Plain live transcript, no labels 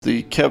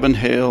The Kevin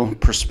Hale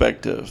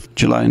Perspective,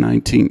 July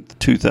 19th,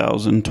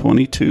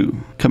 2022.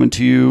 Coming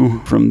to you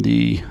from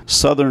the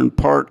southern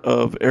part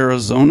of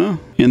Arizona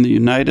in the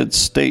United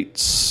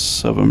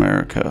States of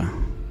America.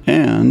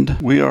 And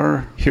we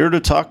are here to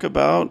talk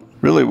about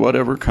really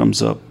whatever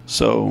comes up.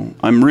 So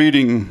I'm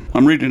reading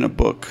a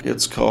book.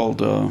 It's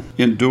called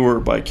Endure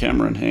by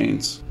Cameron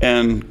Hanes.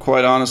 And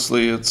quite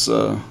honestly, it's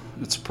a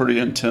pretty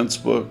intense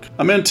book.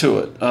 I'm into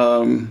it.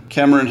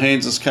 Cameron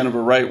Hanes is kind of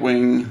a right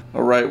wing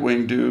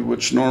dude,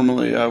 which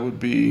normally I would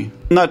be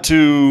not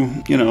too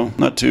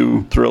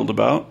thrilled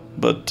about.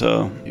 But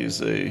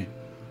he's a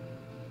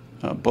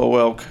bow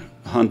elk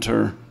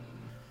hunter.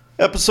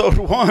 Episode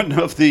 1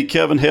 of the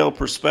Kevin Hale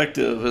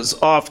Perspective is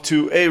off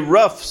to a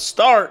rough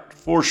start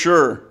for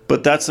sure.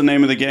 But that's the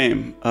name of the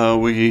game.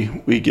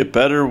 We get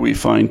better, we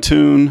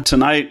fine-tune.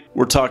 Tonight,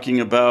 we're talking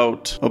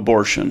about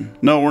abortion.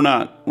 No, we're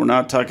not. We're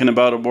not talking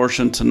about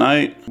abortion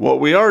tonight.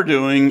 What we are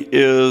doing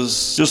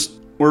is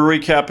we're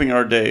recapping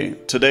our day.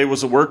 Today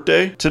was a work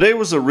day. Today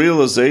was a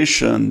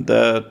realization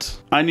that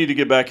I need to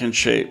get back in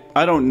shape.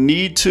 I don't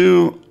need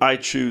to, I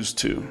choose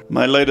to.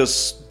 My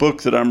latest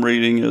book that I'm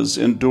reading is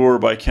Endure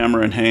by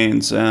Cameron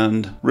Hanes,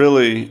 and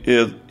really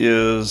it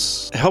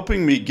is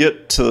helping me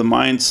get to the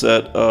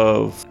mindset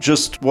of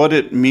just what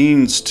it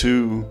means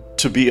to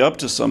be up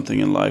to something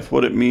in life,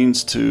 what it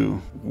means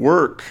to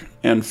work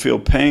and feel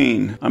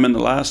pain. I'm in the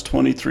last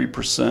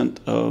 23%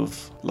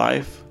 of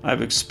life.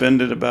 I've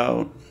expended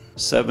about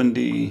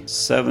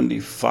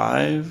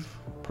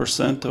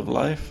 75% of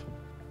life,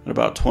 and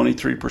about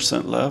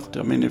 23% left.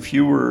 I mean, if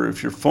your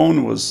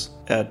phone was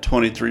at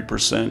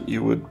 23%,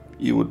 you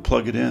would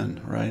plug it in,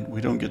 right?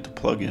 We don't get to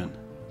plug in.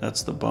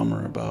 That's the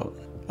bummer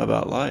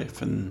about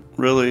life. And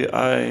really,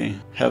 I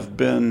have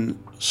been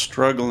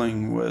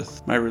struggling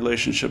with my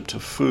relationship to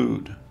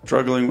food,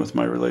 struggling with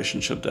my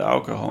relationship to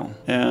alcohol,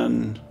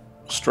 and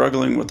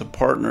struggling with a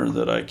partner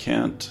that I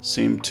can't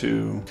seem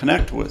to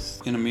connect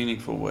with in a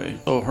meaningful way.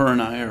 So her and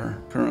I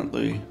are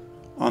currently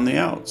on the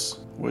outs,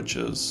 which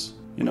is,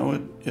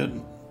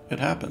 it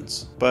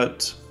happens.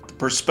 But the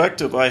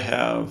perspective I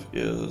have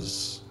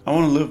is I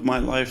want to live my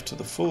life to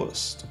the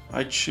fullest.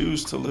 I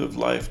choose to live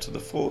life to the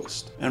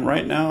fullest. And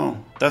right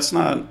now, that's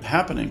not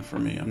happening for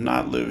me. I'm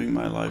not living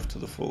my life to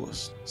the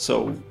fullest.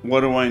 So what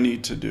do I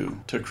need to do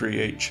to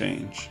create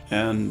change?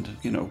 And,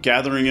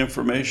 gathering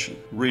information,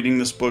 reading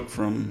this book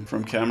from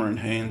Cameron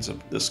Hanes.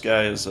 This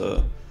guy is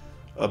a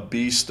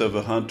beast of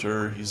a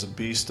hunter. He's a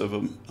beast of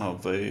a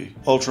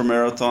ultra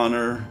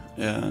marathoner,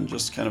 and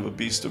just kind of a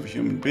beast of a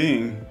human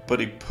being. But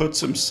he puts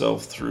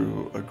himself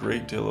through a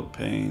great deal of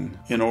pain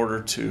in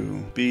order to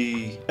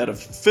be at a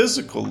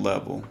physical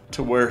level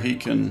to where he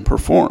can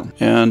perform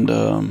and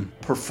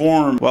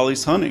perform while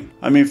he's hunting.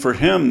 I mean, for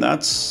him,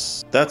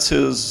 that's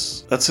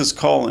his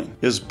calling,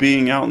 is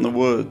being out in the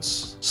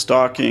woods,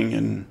 stalking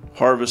and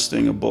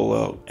harvesting a bull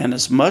elk. And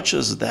as much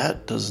as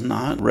that does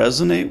not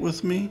resonate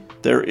with me,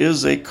 there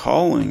is a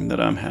calling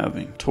that I'm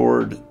having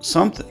toward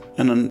something.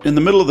 And in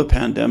the middle of the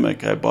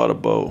pandemic, I bought a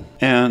bow.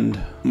 And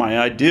my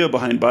idea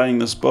behind buying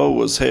this bow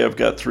was, hey, I've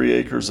got 3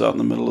 acres out in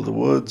the middle of the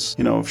woods.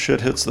 If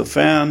shit hits the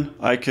fan,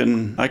 I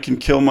can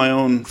kill my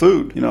own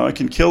food. I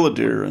can kill a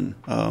deer and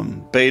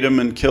bait him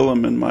and kill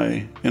him in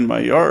my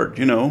yard,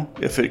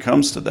 if it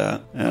comes to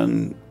that.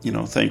 And,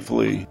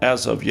 thankfully,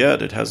 as of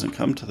yet, it hasn't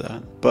come to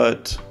that.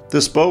 But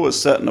this bow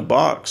is set in a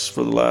box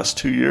for the last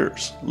 2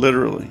 years,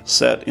 literally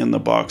set in the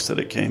box that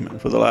it came in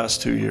for the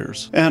last 2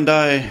 years. And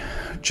I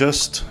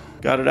just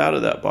got it out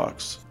of that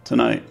box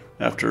tonight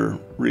after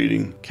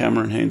reading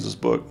Cameron Hanes'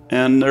 book.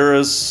 And there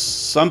is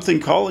something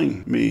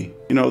calling me.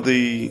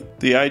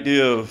 The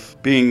idea of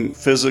being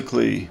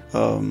physically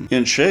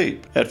in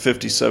shape at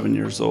 57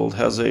 years old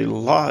has a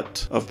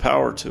lot of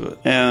power to it.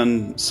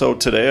 And so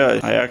today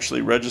I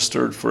actually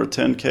registered for a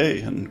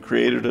 10K and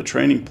created a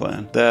training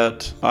plan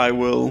that I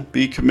will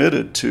be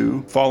committed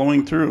to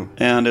following through.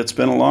 And it's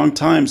been a long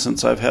time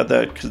since I've had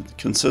that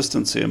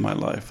consistency in my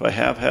life. I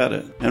have had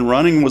it. And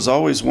running was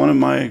always one of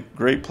my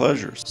great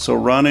pleasures. So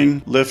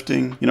running,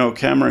 lifting,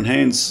 Cameron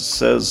Hanes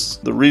says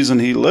the reason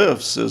he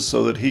lifts is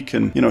so that he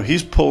can,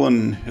 he's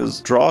pulling his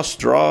draw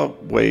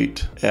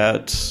weight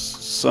at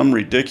some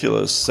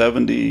ridiculous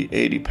 70,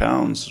 80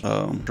 pounds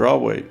draw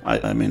weight.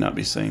 I may not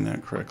be saying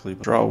that correctly.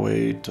 But draw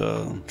weight,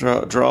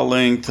 draw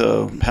length,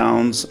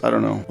 pounds, I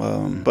don't know.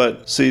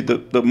 But see,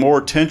 the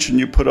more tension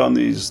you put on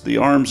the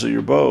arms of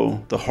your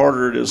bow, the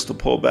harder it is to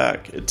pull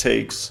back. It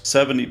takes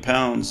 70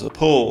 pounds of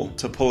pull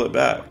to pull it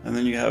back. And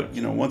then you have,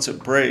 once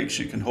it breaks,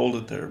 you can hold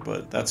it there.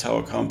 But that's how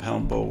a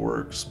compound bow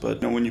works.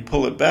 But when you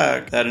pull it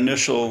back, that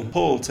initial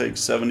pull takes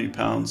 70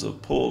 pounds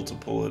of pull to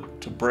pull it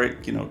to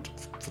break,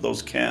 for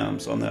those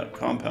cams on that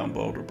compound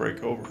bow to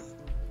break over.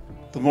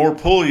 The more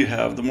pull you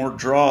have, the more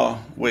draw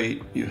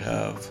weight you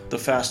have, the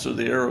faster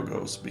the arrow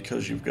goes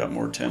because you've got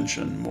more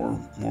tension,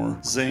 more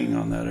zing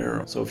on that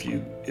arrow. So if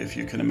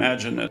you can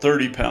imagine at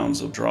 30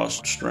 pounds of draw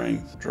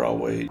strength, draw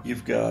weight,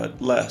 you've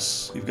got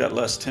less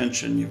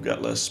tension, you've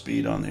got less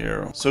speed on the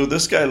arrow. So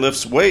this guy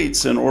lifts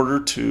weights in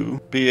order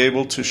to be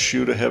able to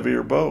shoot a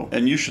heavier bow.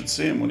 And you should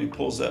see him when he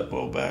pulls that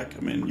bow back.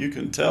 I mean, you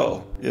can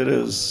tell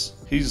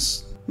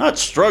he's not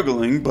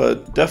struggling,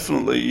 but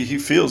definitely he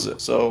feels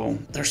it. So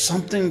there's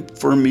something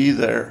for me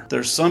there. The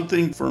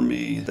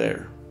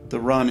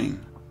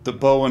running, the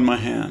bow in my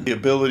hand, the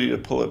ability to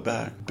pull it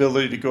back,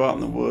 ability to go out in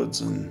the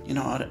woods. And,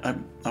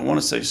 I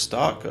want to say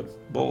stalk a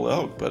bull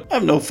elk, but I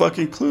have no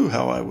fucking clue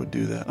how I would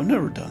do that. I've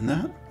never done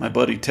that. My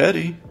buddy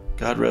Teddy,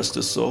 God rest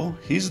his soul,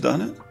 he's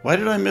done it. Why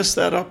did I miss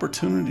that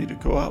opportunity to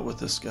go out with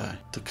this guy,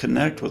 to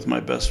connect with my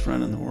best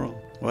friend in the world?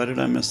 Why did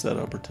I miss that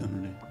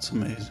opportunity? It's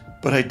amazing.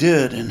 But I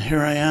did, and here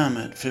I am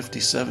at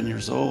 57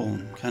 years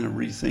old, kind of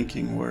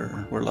rethinking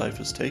where life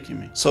is taking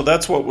me. So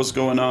that's what was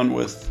going on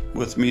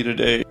with me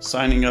today.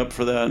 Signing up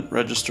for that,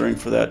 registering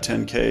for that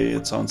 10K.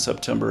 It's on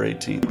September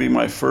 18th. It'll be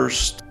my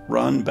first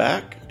run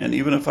back, and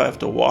even if I have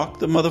to walk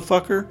the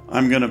motherfucker,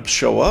 I'm going to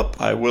show up.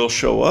 I will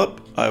show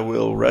up. I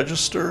will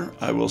register.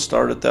 I will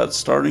start at that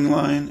starting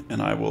line,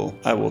 and I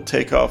will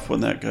take off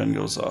when that gun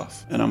goes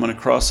off. And I'm going to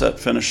cross that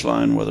finish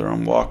line whether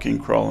I'm walking,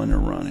 crawling, or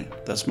running.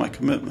 That's my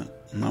commitment.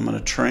 And I'm going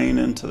to train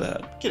into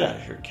that. Get out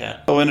of here,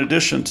 cat. So in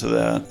addition to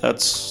that,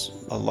 that's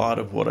a lot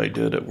of what I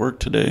did at work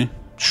today.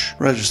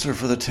 Register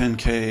for the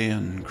 10K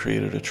and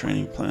created a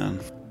training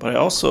plan. But I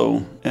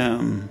also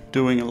am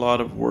doing a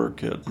lot of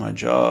work at my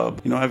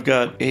job. I've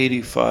got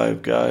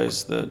 85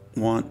 guys that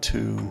want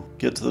to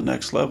get to the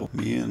next level.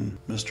 Me and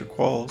Mr.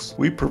 Qualls.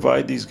 We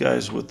provide these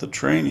guys with the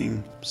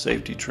training,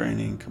 safety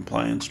training,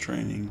 compliance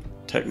training,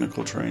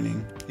 technical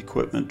training,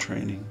 equipment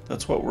training.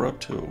 That's what we're up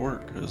to at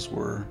work, is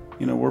we're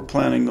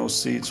planting those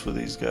seeds for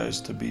these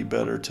guys to be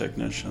better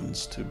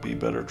technicians, to be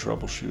better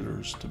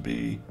troubleshooters, to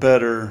be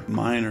better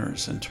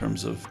miners in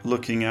terms of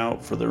looking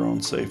out for their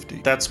own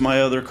safety. That's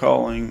my other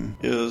calling,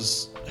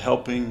 is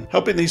helping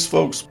these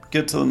folks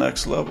get to the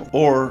next level,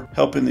 or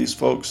helping these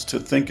folks to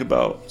think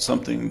about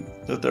something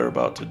that they're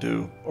about to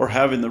do, or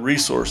having the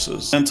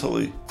resources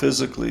mentally,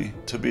 physically,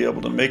 to be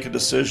able to make a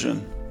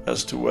decision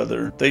as to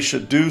whether they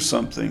should do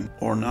something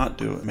or not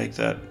do it. Make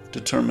that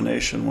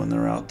determination when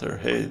they're out there.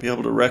 Hey, be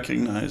able to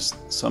recognize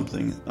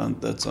something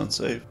that's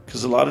unsafe.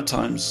 Because a lot of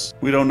times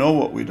we don't know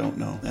what we don't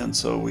know. And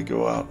so we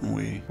go out and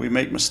we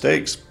make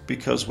mistakes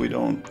because we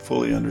don't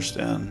fully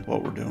understand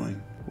what we're doing.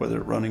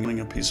 Whether running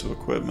a piece of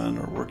equipment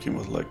or working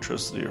with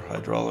electricity or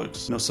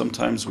hydraulics.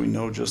 Sometimes we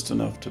know just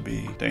enough to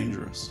be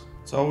dangerous.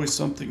 It's always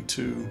something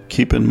to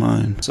keep in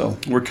mind. So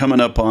we're coming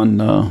up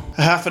on a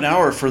half an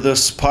hour for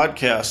this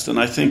podcast, and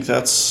I think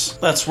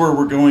that's where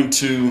we're going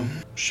to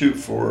shoot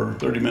for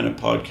 30-minute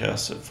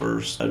podcasts at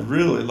first. I'd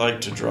really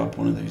like to drop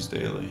one of these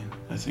daily.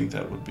 I think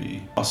that would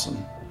be awesome.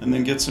 And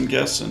then get some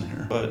guests in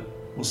here, but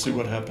we'll see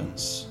what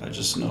happens. I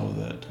just know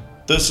that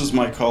this is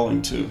my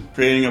calling to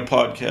creating a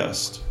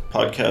podcast.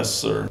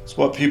 Podcasts it's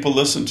what people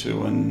listen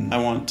to, and I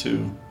want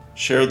to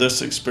share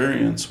this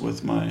experience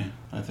with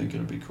I think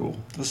it'll be cool.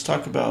 Let's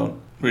talk about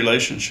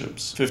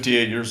relationships.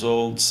 58 years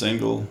old,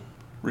 single,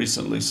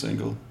 recently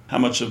single. How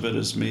much of it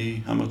is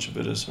me? How much of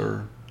it is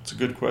her? It's a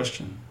good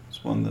question.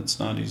 It's one that's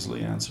not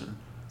easily answered.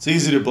 It's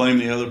easy to blame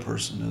the other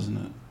person, isn't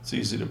it? It's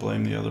easy to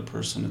blame the other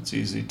person. It's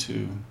easy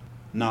to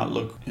not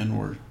look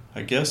inward.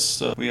 I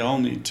guess we all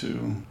need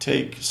to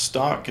take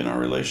stock in our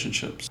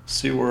relationships,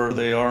 see where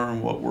they are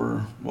and what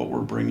we're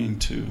bringing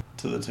to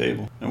the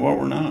table and what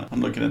we're not.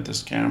 I'm looking at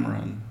this camera,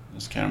 and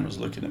this camera's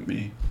looking at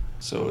me.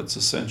 So it's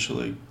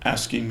essentially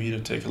asking me to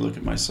take a look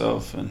at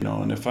myself.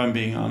 And if I'm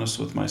being honest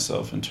with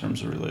myself in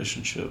terms of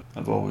relationship,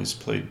 I've always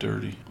played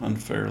dirty,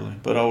 unfairly,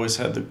 but always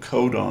had the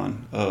coat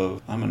on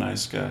of I'm a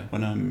nice guy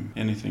when I'm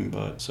anything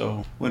but.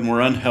 So when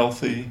we're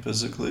unhealthy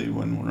physically,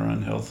 when we're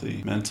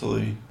unhealthy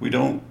mentally, we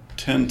don't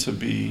tend to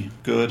be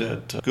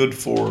good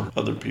for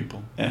other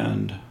people.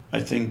 And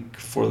I think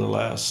for the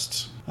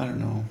last,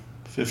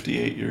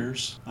 58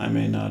 years, I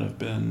may not have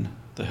been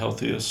the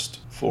healthiest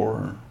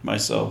for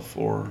myself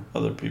or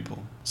other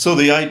people. So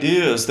the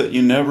idea is that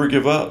you never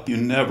give up. You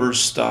never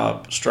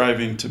stop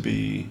striving to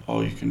be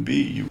all you can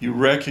be. You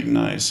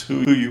recognize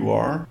who you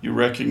are. You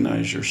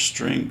recognize your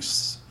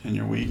strengths and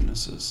your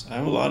weaknesses. I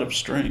have a lot of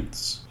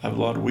strengths. I have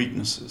a lot of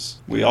weaknesses.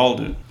 We all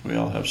do. We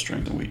all have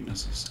strengths and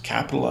weaknesses.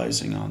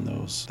 Capitalizing on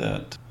those,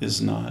 that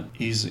is not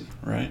easy,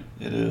 right?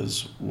 It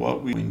is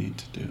what we need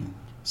to do.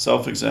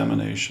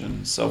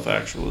 Self-examination,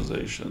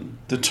 self-actualization,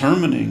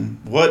 determining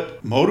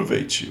what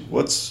motivates you,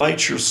 what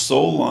lights your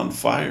soul on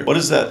fire. What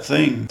is that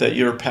thing that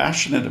you're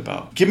passionate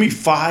about? Give me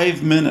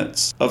 5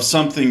 minutes of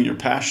something you're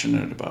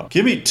passionate about.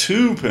 Give me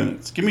 2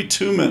 minutes. Give me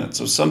 2 minutes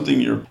of something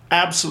you're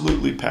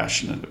absolutely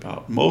passionate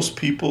about. Most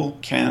people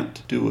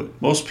can't do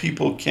it. Most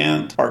people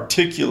can't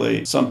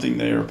articulate something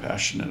they are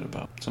passionate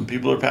about. Some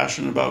people are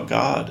passionate about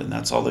God, and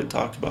that's all they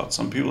talk about.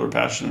 Some people are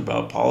passionate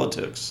about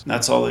politics, and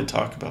that's all they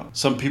talk about.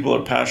 Some people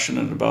are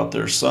passionate passionate about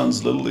their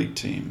son's Little League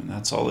team, and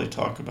that's all they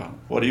talk about.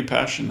 What are you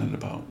passionate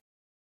about?